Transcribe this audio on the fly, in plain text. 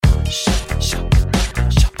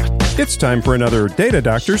It's time for another Data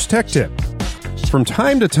Doctor's Tech Tip. From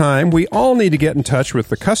time to time, we all need to get in touch with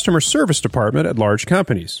the customer service department at large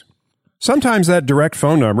companies. Sometimes that direct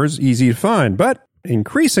phone number is easy to find, but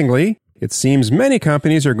increasingly, it seems many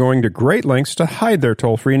companies are going to great lengths to hide their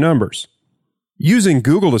toll-free numbers. Using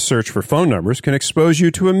Google to search for phone numbers can expose you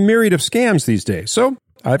to a myriad of scams these days, so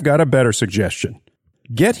I've got a better suggestion.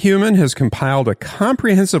 GetHuman has compiled a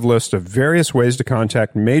comprehensive list of various ways to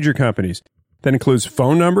contact major companies that includes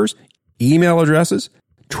phone numbers, email addresses,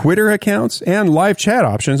 Twitter accounts, and live chat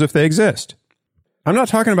options if they exist. I'm not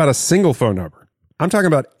talking about a single phone number. I'm talking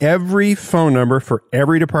about every phone number for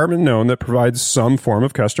every department known that provides some form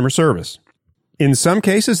of customer service. In some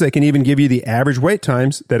cases, they can even give you the average wait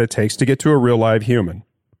times that it takes to get to a real live human.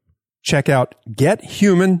 Check out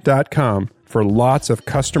gethuman.com for lots of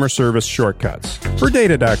customer service shortcuts. For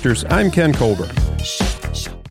Data Doctors, I'm Ken Colbert.